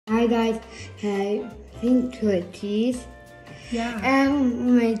Hi guys, having cookies. Yeah. And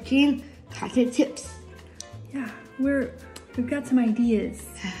we're making chocolate chips. Yeah, we've got some ideas.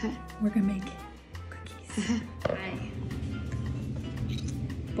 We're gonna make cookies. Hi.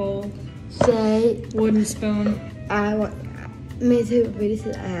 Bowl. Say, Wooden spoon. I want me to read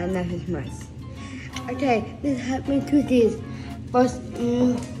it and nothing much. Okay, let's have me cookies. First,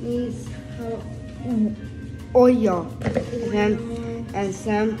 needs oil and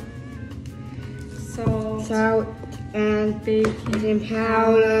some Salt. and Baking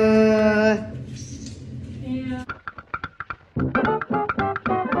powder. Yeah.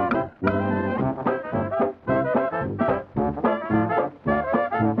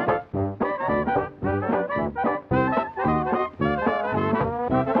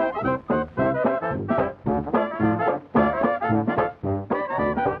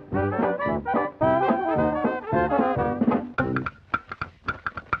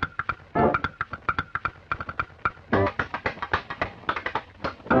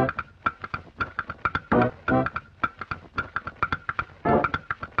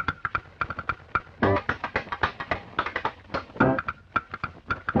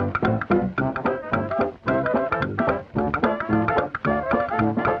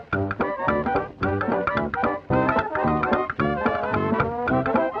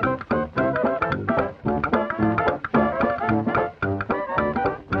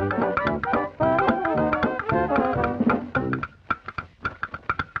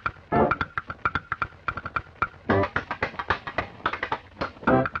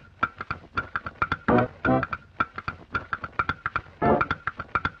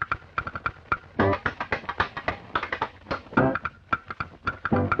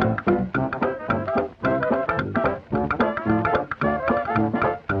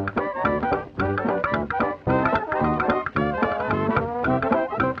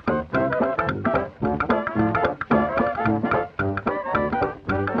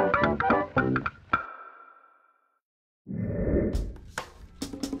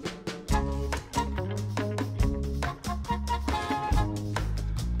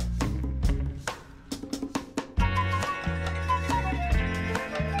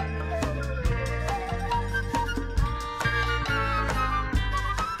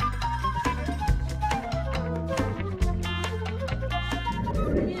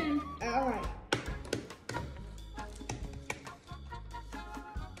 Alright.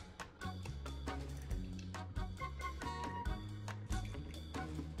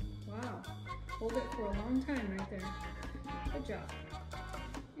 Wow. Hold it for a long time right there. Good job.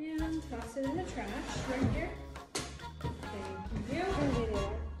 And toss it in the trash right here. Thank you.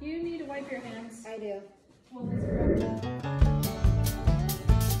 You need to wipe your hands. I do. Well, let's grab that.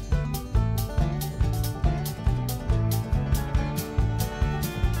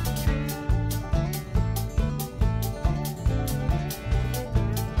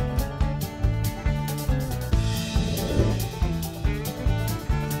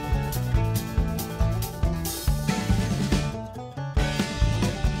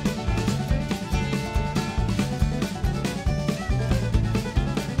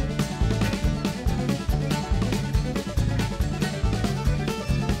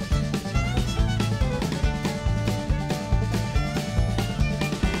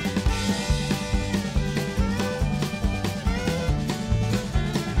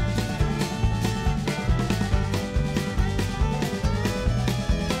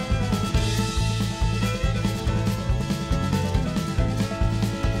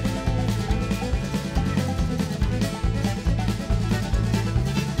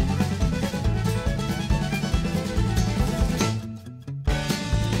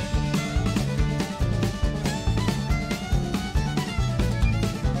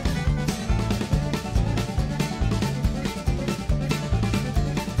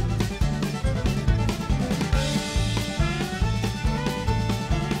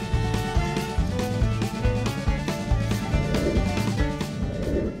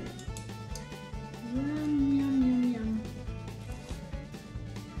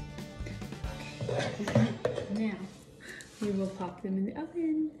 Now, we will pop them in the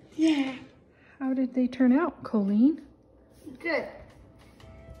oven. Yeah. How did they turn out, Colleen? Good.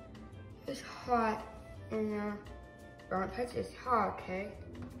 It's hot and don't touch it's hot, okay?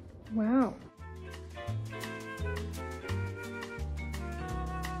 Wow.